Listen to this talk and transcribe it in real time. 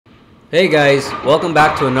Hey guys, welcome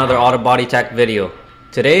back to another auto body tech video.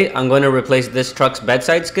 Today I'm going to replace this truck's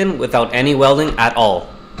bedside skin without any welding at all.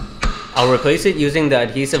 I'll replace it using the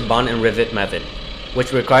adhesive bond and rivet method,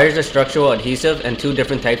 which requires a structural adhesive and two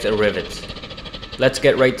different types of rivets. Let's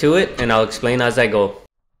get right to it and I'll explain as I go.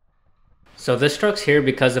 So this truck's here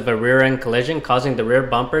because of a rear end collision causing the rear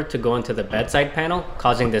bumper to go into the bedside panel,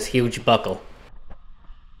 causing this huge buckle.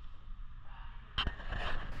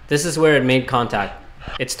 This is where it made contact.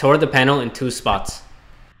 It's tore the panel in two spots.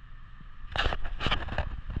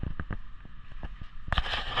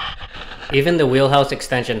 Even the wheelhouse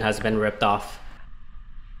extension has been ripped off.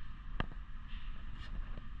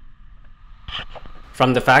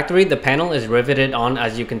 From the factory, the panel is riveted on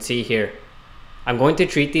as you can see here. I'm going to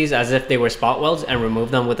treat these as if they were spot welds and remove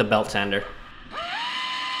them with a belt sander.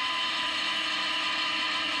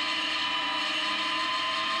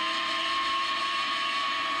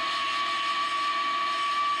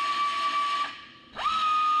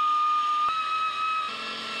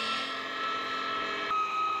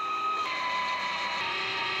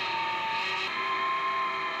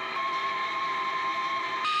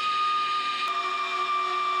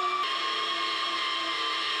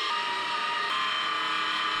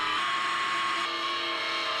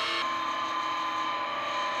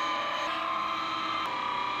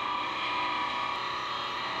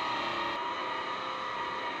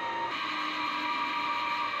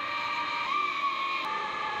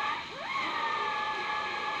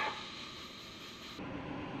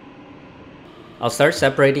 I'll start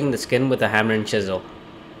separating the skin with a hammer and chisel.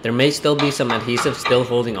 There may still be some adhesive still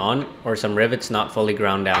holding on or some rivets not fully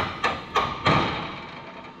ground down.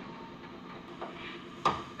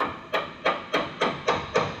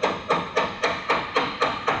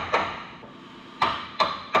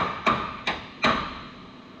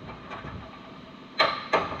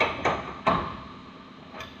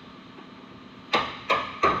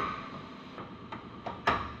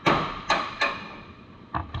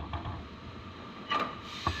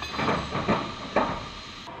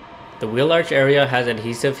 The wheel arch area has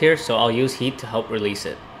adhesive here, so I'll use heat to help release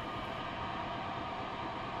it.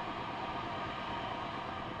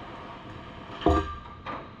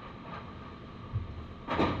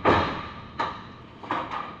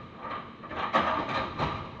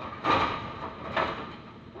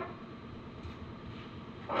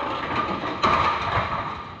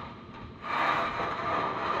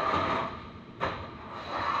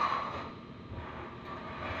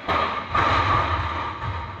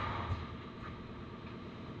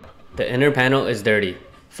 The inner panel is dirty,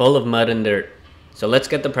 full of mud and dirt, so let's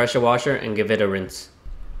get the pressure washer and give it a rinse.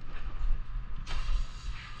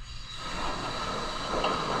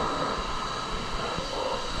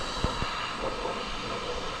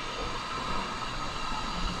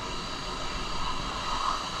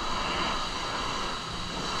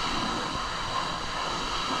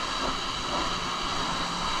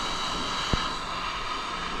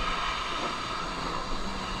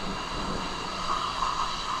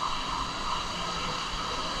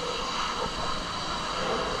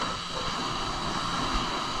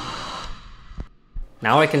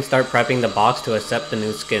 Now I can start prepping the box to accept the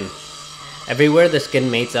new skin. Everywhere the skin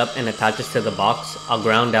mates up and attaches to the box, I'll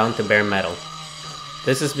ground down to bare metal.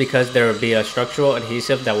 This is because there will be a structural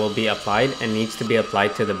adhesive that will be applied and needs to be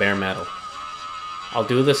applied to the bare metal. I'll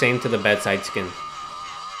do the same to the bedside skin.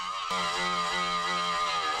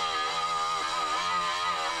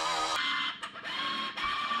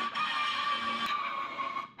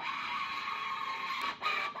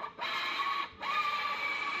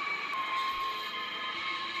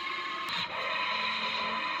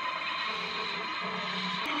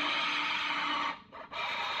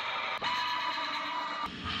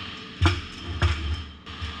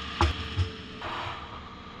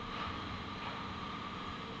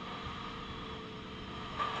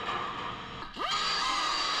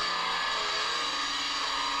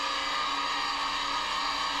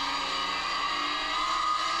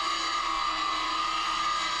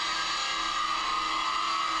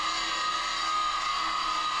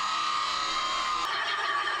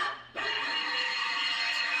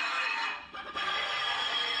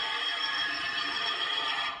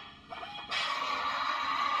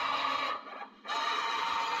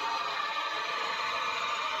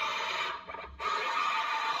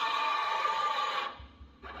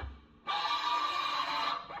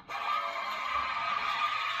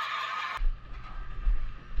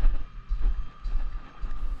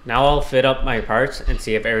 Now I'll fit up my parts and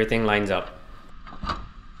see if everything lines up.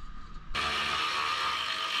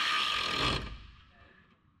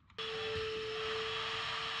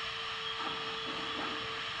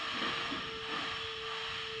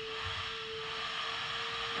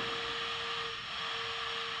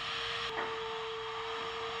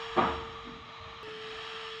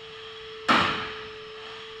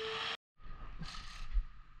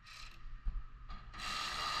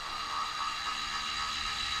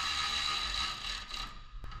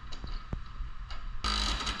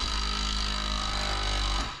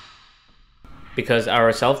 Because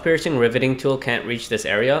our self-piercing riveting tool can't reach this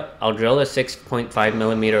area, I'll drill a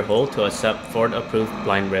 6.5mm hole to a Ford approved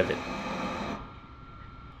blind rivet.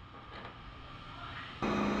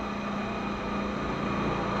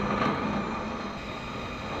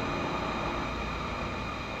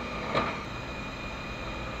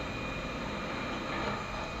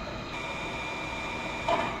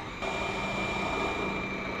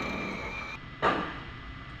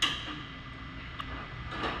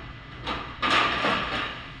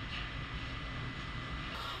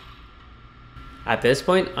 At this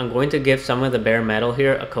point, I'm going to give some of the bare metal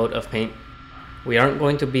here a coat of paint. We aren't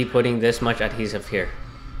going to be putting this much adhesive here.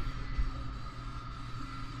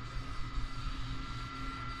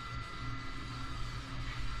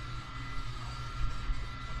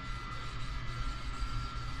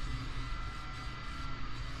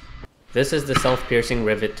 This is the self-piercing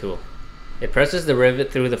rivet tool. It presses the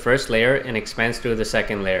rivet through the first layer and expands through the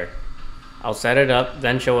second layer. I'll set it up,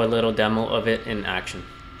 then show a little demo of it in action.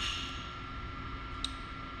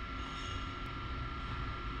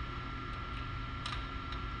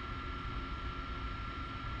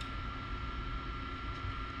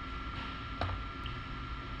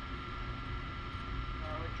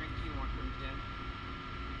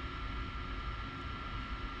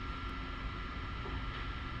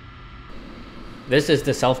 This is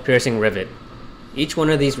the self-piercing rivet. Each one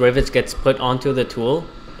of these rivets gets put onto the tool,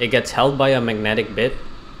 it gets held by a magnetic bit,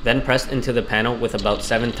 then pressed into the panel with about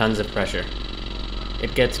 7 tons of pressure.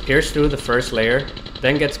 It gets pierced through the first layer,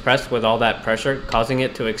 then gets pressed with all that pressure, causing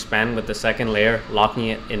it to expand with the second layer, locking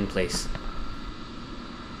it in place.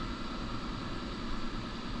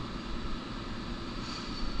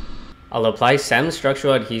 I'll apply SEM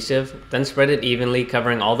structural adhesive, then spread it evenly,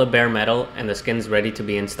 covering all the bare metal, and the skin's ready to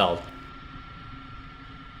be installed.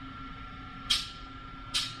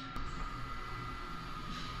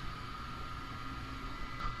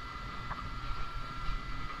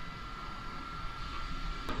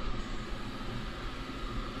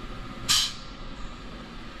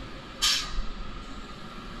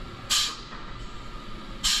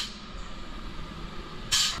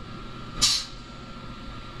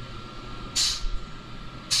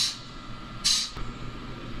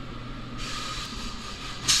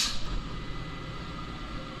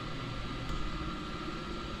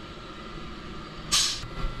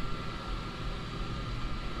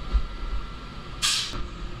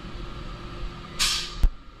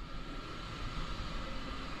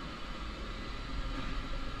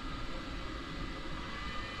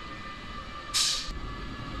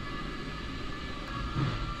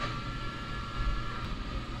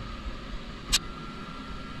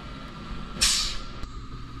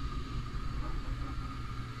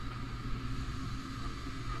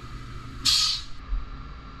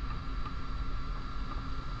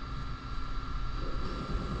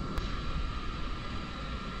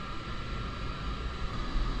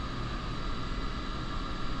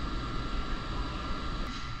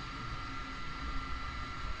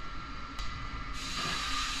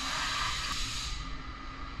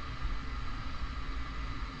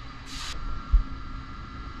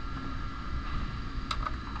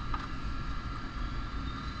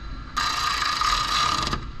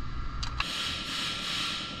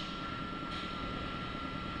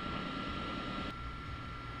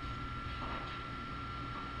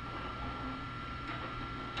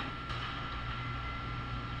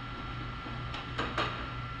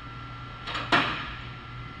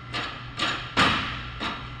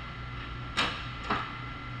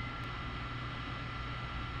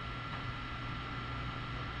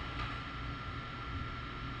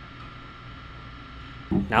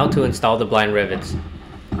 Now to install the blind rivets.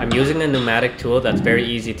 I'm using a pneumatic tool that's very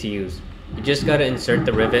easy to use. You just gotta insert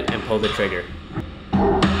the rivet and pull the trigger.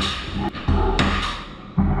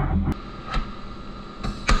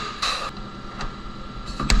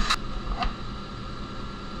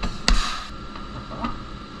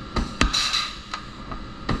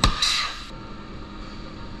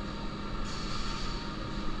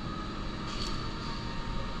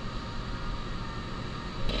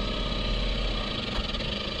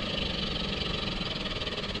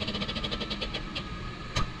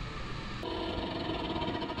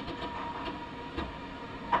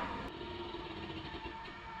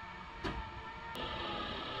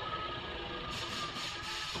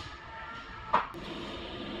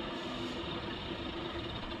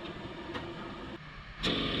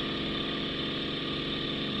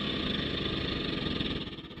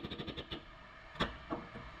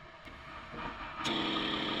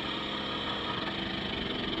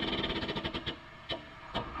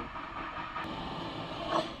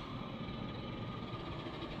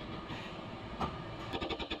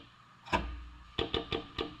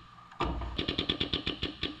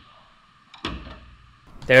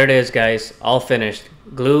 There it is, guys, all finished.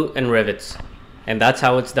 Glue and rivets. And that's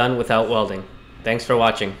how it's done without welding. Thanks for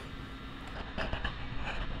watching.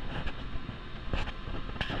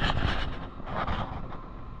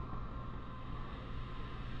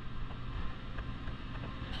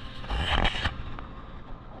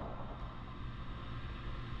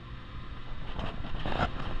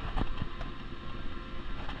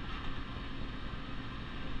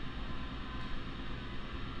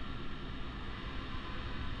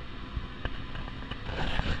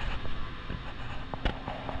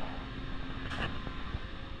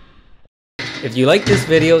 If you like this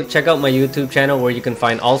video, check out my YouTube channel where you can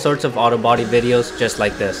find all sorts of auto body videos just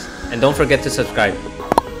like this. And don't forget to subscribe.